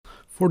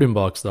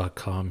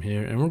14box.com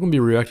here, and we're going to be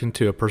reacting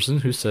to a person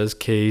who says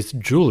Kay's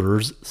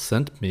Jewelers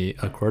sent me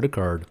a credit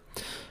card.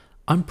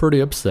 I'm pretty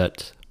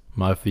upset.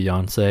 My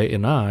fiance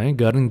and I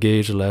got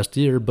engaged last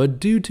year, but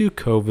due to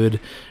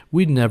COVID,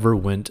 we never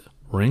went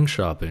ring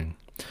shopping.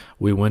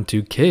 We went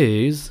to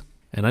Kay's,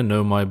 and I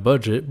know my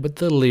budget, but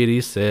the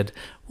lady said,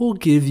 "We'll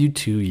give you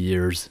 2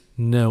 years,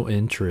 no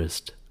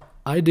interest."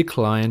 I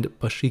declined,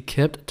 but she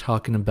kept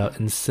talking about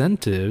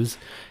incentives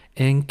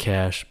and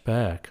cash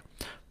back.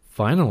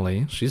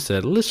 Finally, she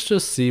said, "Let's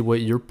just see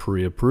what you're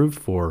pre-approved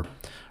for,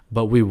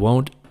 but we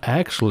won't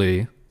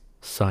actually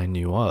sign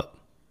you up."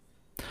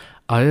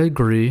 I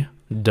agree,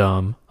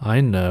 dumb, I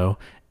know,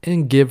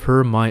 and give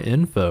her my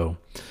info.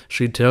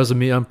 She tells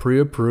me I'm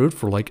pre-approved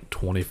for like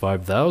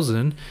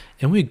 $25,000,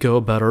 and we go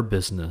about our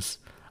business.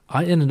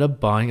 I ended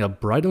up buying a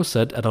bridal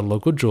set at a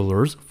local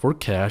jeweler's for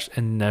cash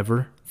and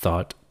never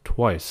thought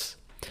twice.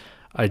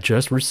 I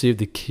just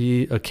received a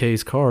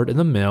Kay's card in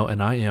the mail,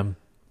 and I am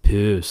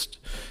pissed.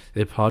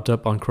 It popped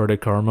up on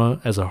Credit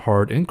Karma as a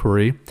hard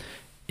inquiry,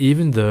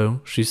 even though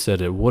she said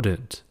it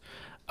wouldn't.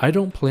 I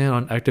don't plan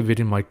on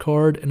activating my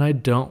card, and I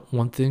don't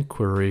want the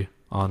inquiry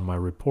on my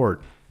report.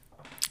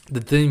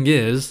 The thing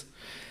is,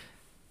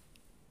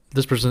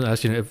 this person is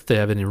asking if they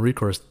have any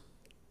recourse.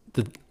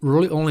 The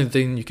really only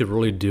thing you could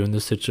really do in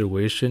this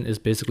situation is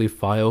basically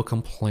file a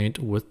complaint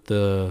with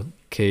the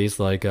case,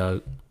 like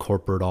a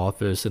corporate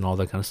office and all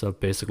that kind of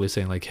stuff, basically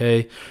saying like,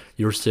 hey,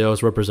 your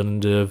sales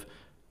representative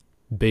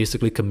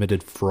basically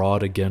committed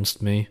fraud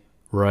against me,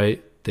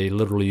 right? They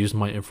literally used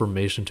my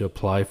information to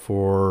apply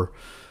for,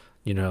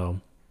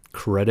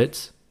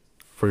 credits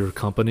for your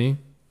company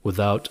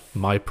without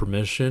my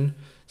permission.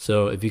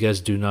 So if you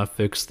guys do not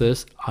fix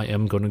this, I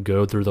am going to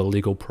go through the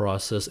legal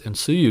process and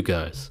sue you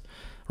guys,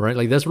 right?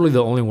 Like that's really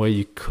the only way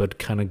you could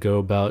kind of go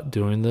about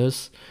doing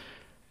this.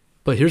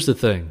 But here's the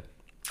thing.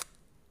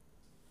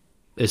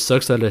 It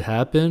sucks that it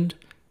happened.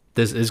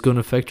 This is going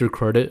to affect your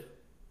credit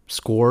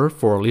score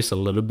for at least a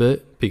little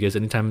bit, because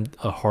anytime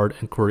a hard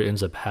inquiry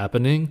ends up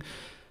happening,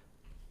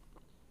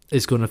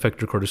 it's going to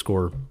affect your credit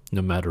score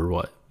no matter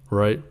what,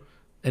 right?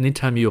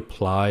 Anytime you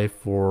apply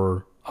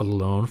for a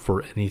loan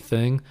for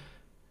anything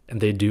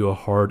and they do a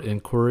hard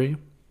inquiry,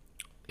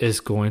 it's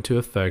going to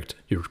affect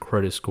your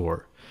credit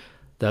score.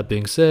 That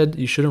being said,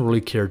 you shouldn't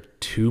really care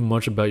too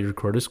much about your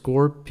credit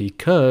score,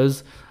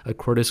 because a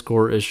credit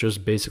score is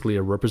just basically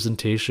a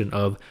representation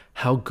of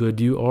how good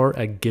you are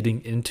at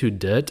getting into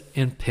debt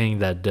and paying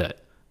that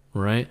debt,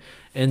 right?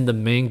 And the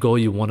main goal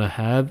you want to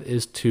have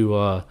is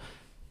to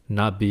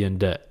not be in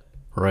debt,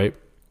 right?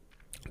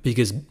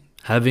 Because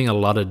having a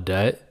lot of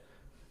debt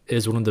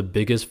is one of the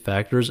biggest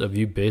factors of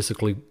you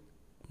basically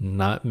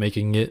not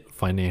making it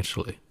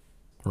financially,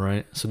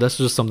 right? So that's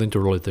just something to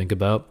really think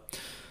about.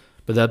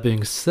 But that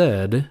being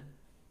said,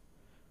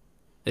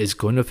 it's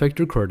going to affect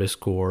your credit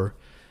score.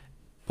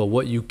 But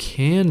what you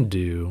can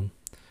do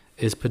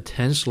is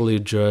potentially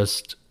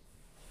just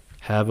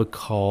have a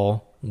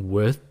call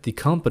with the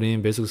company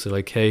and basically say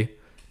like, hey,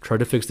 try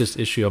to fix this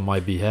issue on my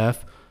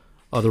behalf.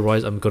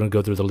 Otherwise, I'm going to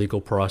go through the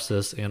legal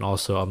process, and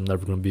also I'm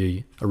never going to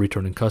be a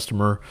returning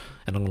customer,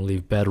 and I'm going to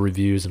leave bad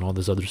reviews and all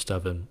this other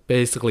stuff, and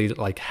basically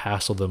like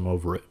hassle them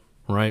over it,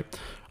 right?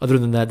 Other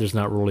than that, there's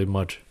not really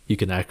much you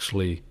can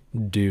actually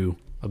do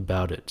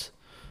about it,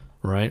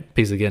 right?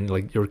 Because again,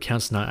 like your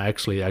account's not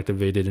actually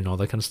activated and all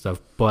that kind of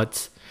stuff,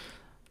 but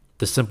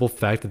the simple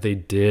fact that they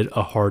did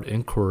a hard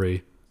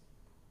inquiry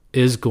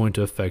is going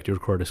to affect your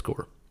credit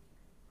score.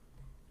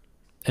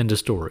 End of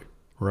story,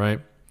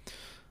 right?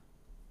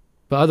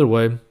 But either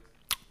way,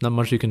 not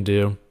much you can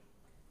do.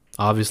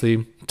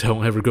 Obviously,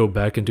 don't ever go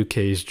back into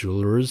Kay's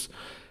Jewelers.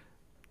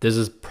 This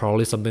is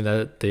probably something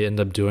that they end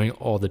up doing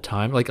all the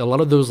time. Like a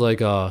lot of those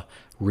like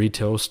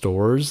retail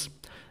stores,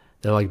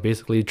 they like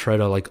basically try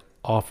to like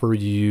offer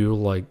you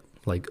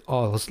like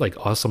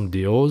awesome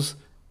deals,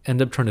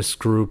 end up trying to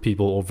screw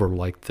people over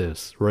like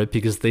this, right?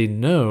 Because they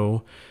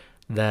know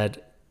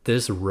that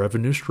this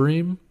revenue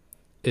stream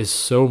is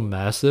so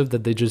massive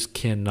that they just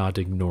cannot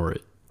ignore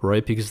it,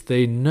 right? Because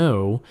they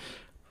know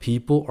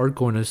people are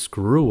going to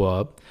screw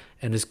up,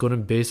 and it's going to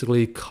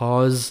basically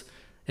cause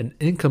an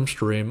income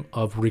stream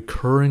of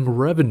recurring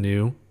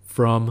revenue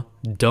from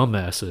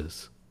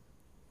dumbasses,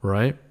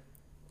 right?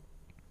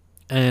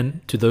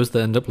 And to those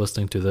that end up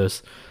listening to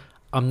this,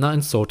 I'm not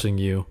insulting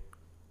you,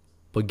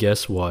 but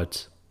guess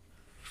what?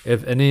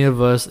 If any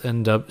of us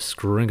end up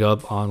screwing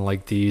up on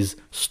like these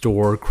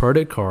store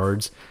credit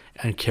cards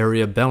and carry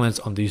a balance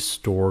on these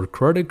store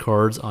credit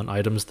cards on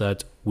items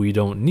that we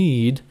don't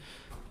need,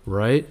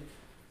 right?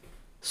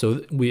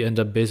 So we end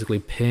up basically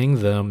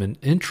paying them an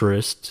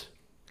interest,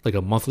 like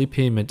a monthly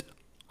payment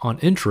on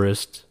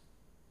interest,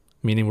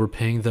 meaning we're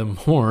paying them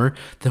more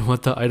than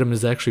what the item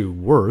is actually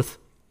worth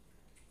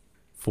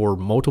for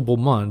multiple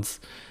months.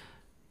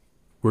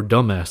 We're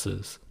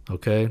dumbasses,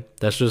 okay?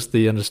 That's just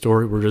the end of the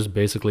story. We're just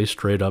basically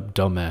straight up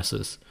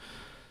dumbasses.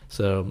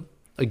 So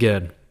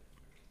again,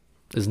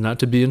 it's not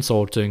to be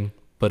insulting,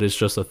 but it's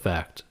just a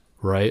fact,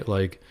 right?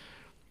 Like,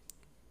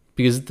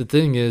 because the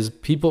thing is,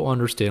 people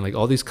understand, like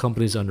all these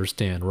companies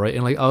understand, right?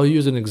 And like, I'll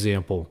use an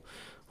example.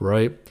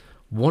 right?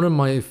 One of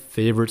my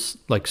favorite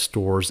like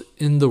stores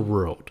in the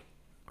world,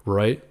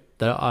 right,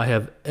 that I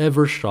have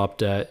ever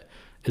shopped at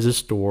is a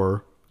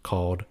store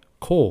called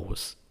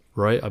Kohl's,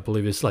 right? I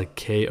believe it's like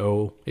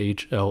Kohls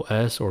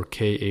or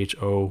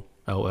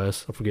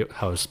Khols. I forget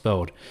how it's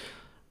spelled.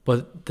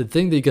 But the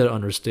thing that you gotta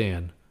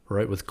understand,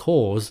 right, with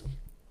Kohl's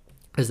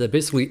is that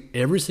basically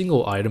every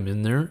single item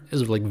in there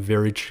is like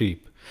very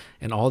cheap.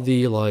 And all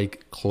the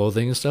like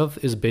clothing and stuff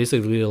is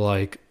basically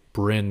like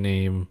brand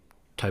name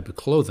type of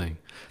clothing.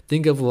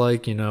 Think of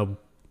like,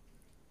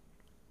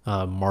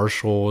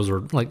 Marshalls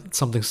or like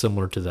something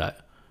similar to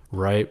that,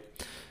 right?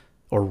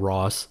 Or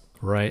Ross,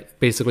 right?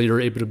 Basically,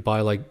 you're able to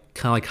buy like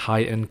kind of like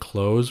high end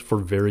clothes for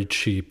very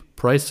cheap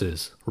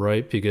prices,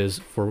 right? Because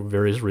for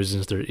various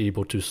reasons, they're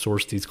able to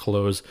source these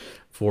clothes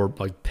for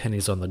like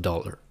pennies on the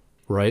dollar,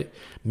 right?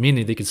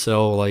 Meaning they could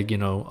sell like,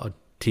 a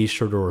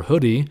t-shirt or a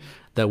hoodie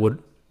that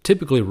would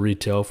typically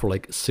retail for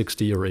like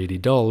 $60 or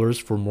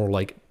 $80 for more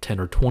like $10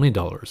 or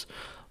 $20.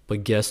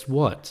 But guess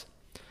what?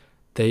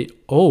 They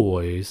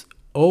always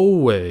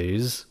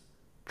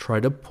try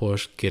to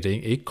push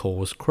getting a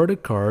Kohl's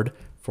credit card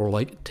for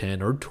like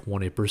 10 or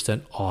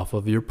 20% off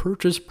of your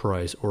purchase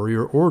price or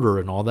your order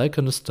and all that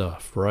kind of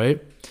stuff,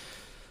 right?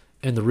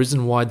 And the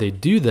reason why they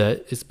do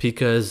that is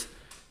because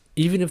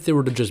even if they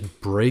were to just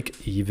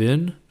break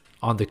even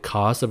on the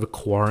cost of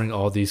acquiring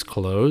all these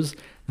clothes,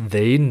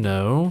 they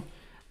know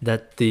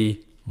that the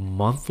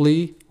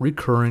monthly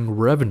recurring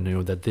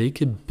revenue that they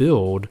could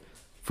build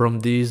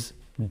from these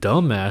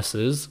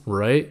dumbasses,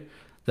 right,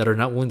 that are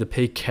not willing to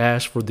pay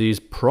cash for these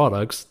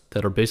products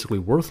that are basically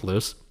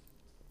worthless,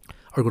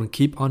 are going to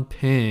keep on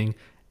paying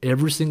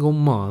every single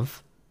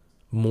month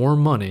more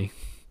money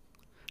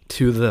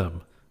to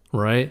them,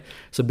 right?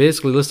 So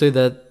basically, let's say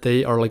that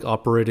they are like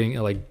operating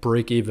at like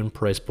break-even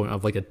price point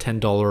of like a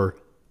 $10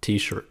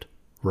 t-shirt,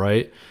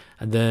 right?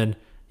 And then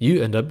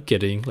you end up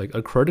getting like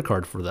a credit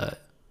card for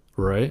that,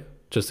 right?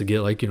 Just to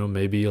get like,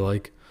 maybe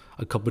like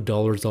a couple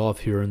dollars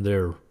off here and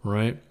there,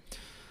 right?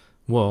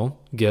 Well,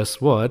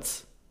 guess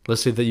what?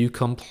 Let's say that you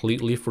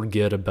completely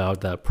forget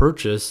about that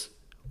purchase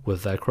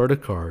with that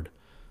credit card.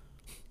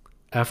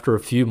 After a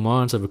few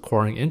months of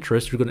acquiring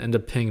interest, you're going to end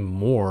up paying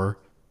more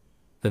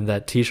than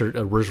that t-shirt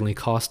originally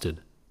costed,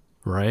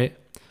 right?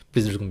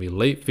 Because there's going to be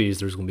late fees,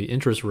 there's going to be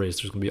interest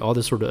rates, there's going to be all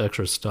this sort of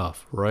extra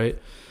stuff, right?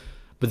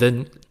 But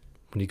then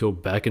when you go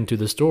back into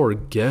the store,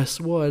 guess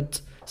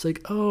what? It's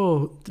like,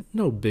 oh,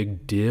 no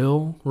big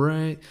deal,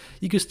 right?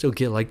 You can still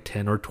get like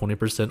 10 or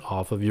 20%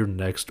 off of your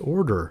next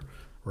order,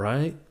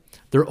 right?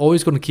 They're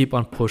always going to keep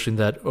on pushing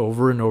that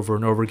over and over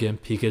and over again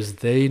because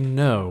they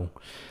know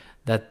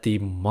that the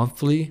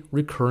monthly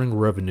recurring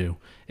revenue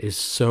is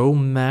so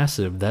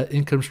massive, that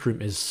income stream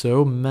is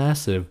so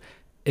massive,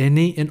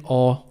 any and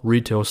all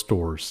retail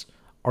stores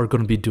are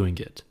going to be doing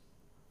it,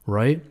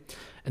 right?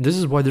 And this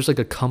is why there's like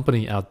a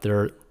company out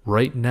there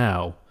right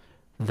now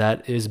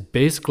that is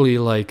basically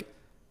like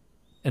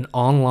an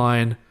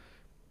online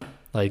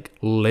like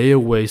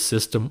layaway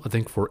system, I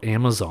think, for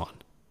Amazon,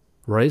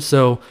 right?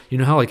 So you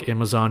know how like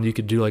Amazon, you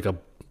could do like a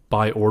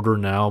buy order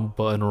now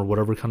button or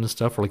whatever kind of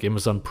stuff, or like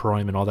Amazon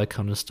Prime and all that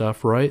kind of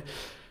stuff, right?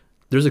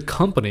 There's a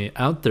company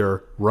out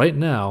there right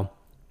now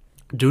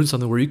doing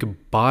something where you can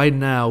buy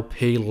now,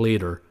 pay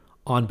later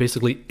on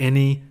basically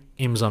any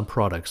Amazon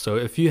product. So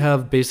if you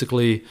have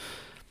basically,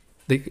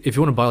 if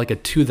you want to buy like a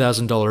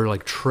 $2,000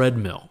 like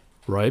treadmill,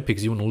 right?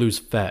 Because you want to lose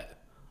fat,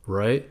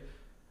 right?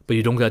 But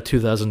you don't got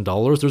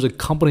 $2,000, there's a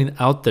company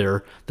out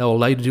there that will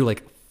allow you to do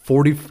like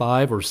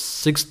 45 or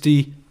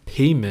 60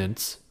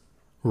 payments,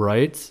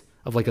 right?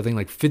 Of like, I think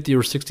like $50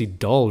 or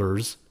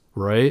 $60,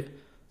 right?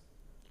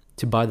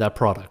 To buy that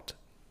product,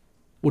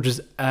 which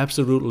is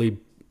absolutely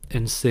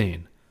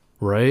insane,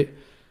 right?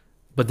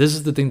 But this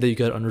is the thing that you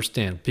got to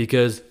understand,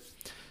 because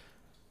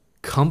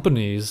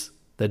companies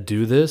that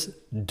do this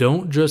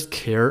don't just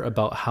care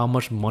about how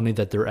much money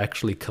that they're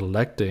actually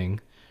collecting.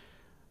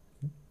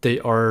 They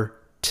are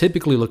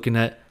typically looking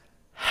at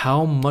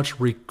how much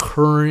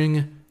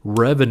recurring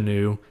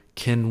revenue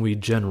can we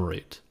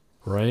generate,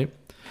 right?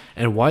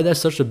 And why that's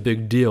such a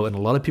big deal, and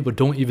a lot of people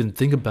don't even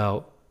think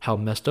about how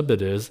messed up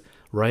it is,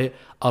 right?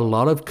 A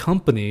lot of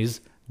companies,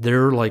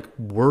 their like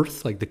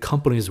worth, like the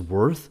company's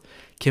worth,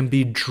 can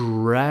be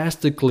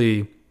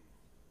drastically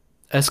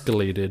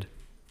escalated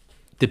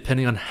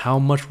depending on how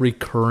much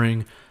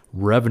recurring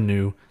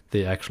revenue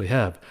they actually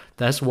have.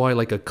 That's why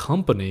like a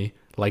company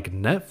like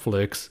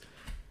Netflix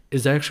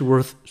is actually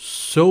worth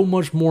so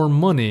much more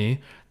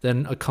money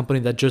than a company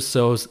that just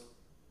sells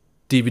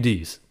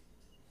DVDs,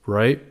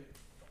 right?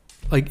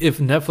 Like if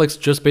Netflix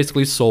just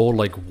basically sold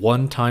like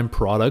one-time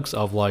products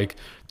of like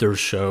their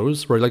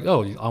shows, right? Like,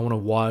 oh, I want to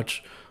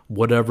watch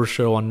whatever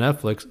show on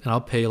Netflix and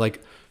I'll pay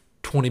like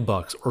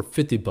 $20 or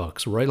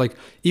 $50, right? Like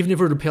even if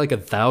we were to pay like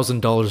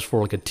 $1,000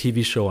 for like a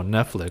TV show on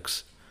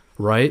Netflix,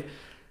 right?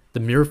 The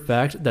mere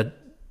fact that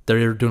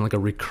they're doing like a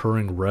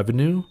recurring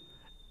revenue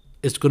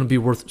is going to be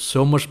worth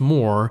so much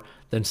more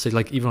than say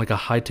like even like a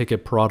high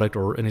ticket product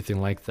or anything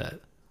like that,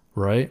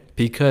 right?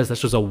 Because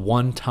that's just a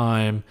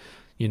one-time,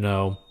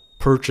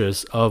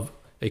 purchase of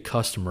a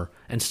customer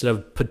instead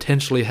of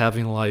potentially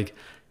having like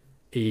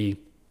a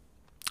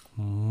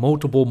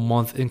multiple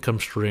month income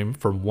stream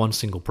from one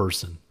single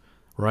person,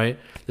 right?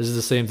 This is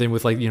the same thing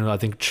with like, I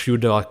think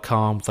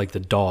chew.com with like the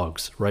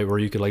dogs, right? Where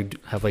you could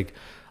like have like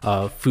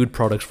food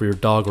products for your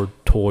dog or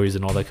toys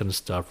and all that kind of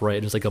stuff, right?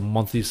 And it's like a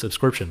monthly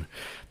subscription.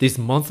 These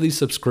monthly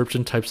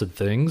subscription types of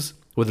things,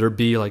 whether it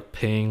be like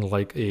paying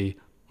like a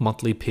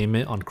monthly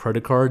payment on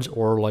credit cards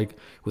or like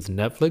with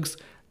Netflix,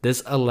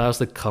 this allows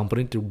the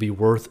company to be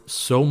worth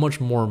so much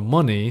more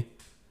money,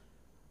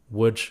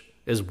 which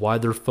is why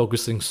they're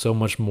focusing so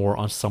much more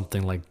on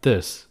something like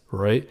this,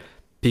 right?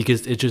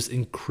 Because it just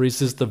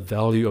increases the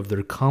value of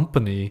their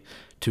company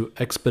to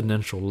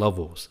exponential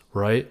levels,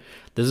 right?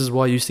 This is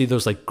why you see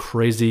those like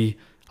crazy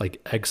like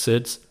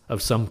exits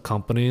of some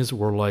companies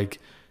where like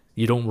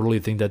you don't really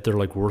think that they're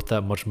like worth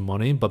that much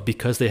money, but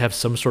because they have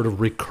some sort of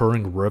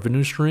recurring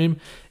revenue stream,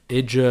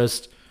 it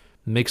just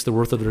makes the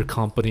worth of their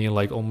company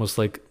like almost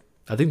like,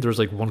 I think there's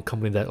like one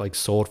company that like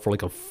sold for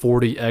like a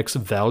 40x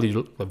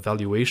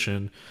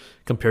valuation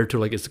compared to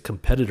like its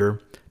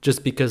competitor,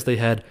 just because they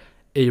had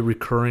a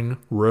recurring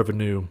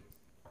revenue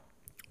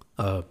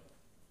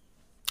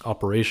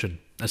operation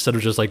instead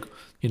of just like,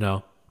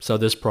 sell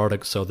this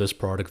product,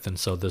 then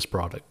sell this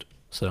product.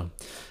 So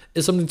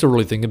it's something to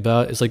really think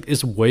about. It's like,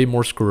 it's way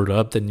more screwed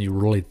up than you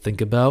really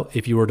think about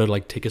if you were to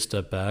like take a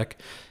step back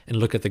and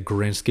look at the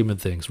grand scheme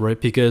of things,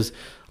 right? Because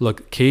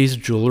look, Kay's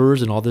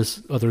Jewelers and all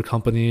this other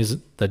companies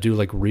that do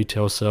like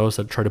retail sales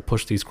that try to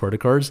push these credit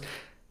cards,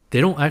 they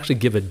don't actually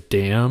give a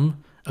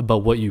damn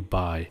about what you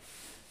buy.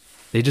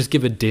 They just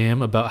give a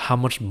damn about how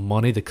much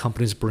money the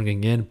company's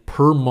bringing in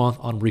per month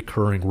on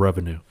recurring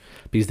revenue,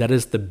 because that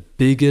is the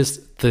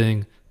biggest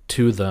thing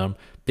to them,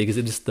 because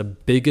it is the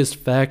biggest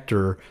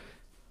factor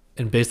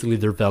in basically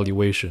their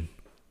valuation.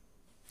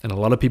 And a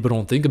lot of people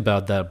don't think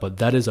about that, but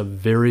that is a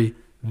very,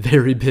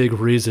 very big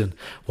reason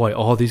why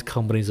all these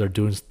companies are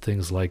doing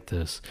things like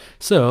this.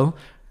 So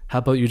how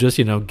about you just,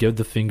 give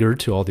the finger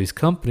to all these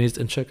companies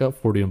and check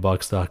out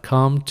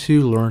 40inbox.com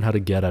to learn how to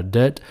get out of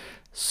debt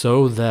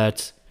so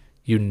that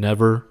you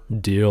never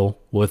deal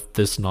with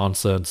this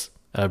nonsense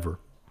ever,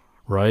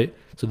 right?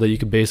 So that you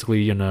could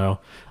basically,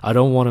 I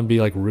don't want to be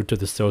like rude to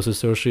the sales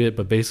associate,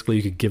 but basically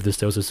you could give the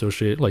sales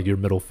associate like your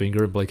middle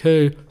finger and be like,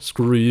 hey,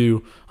 screw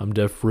you, I'm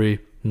debt free,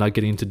 not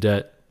getting into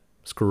debt,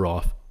 screw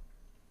off.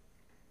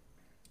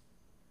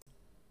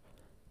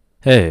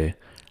 Hey,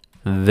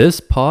 this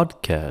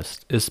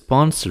podcast is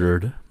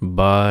sponsored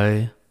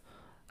by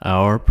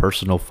our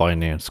personal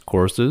finance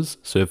courses.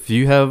 So if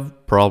you have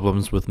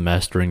problems with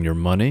mastering your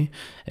money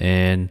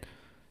and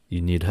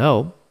you need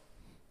help,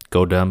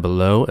 go down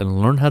below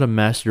and learn how to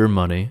master your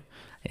money.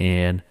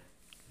 And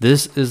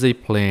this is a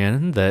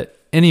plan that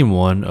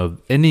anyone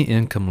of any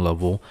income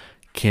level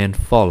can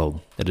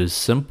follow. It is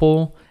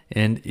simple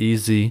and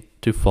easy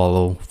to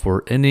follow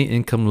for any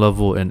income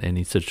level and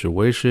any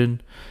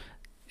situation,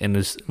 and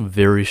it's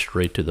very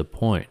straight to the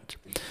point.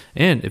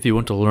 And if you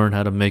want to learn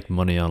how to make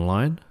money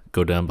online,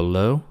 go down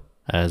below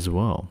as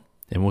well.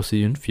 And we'll see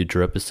you in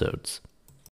future episodes.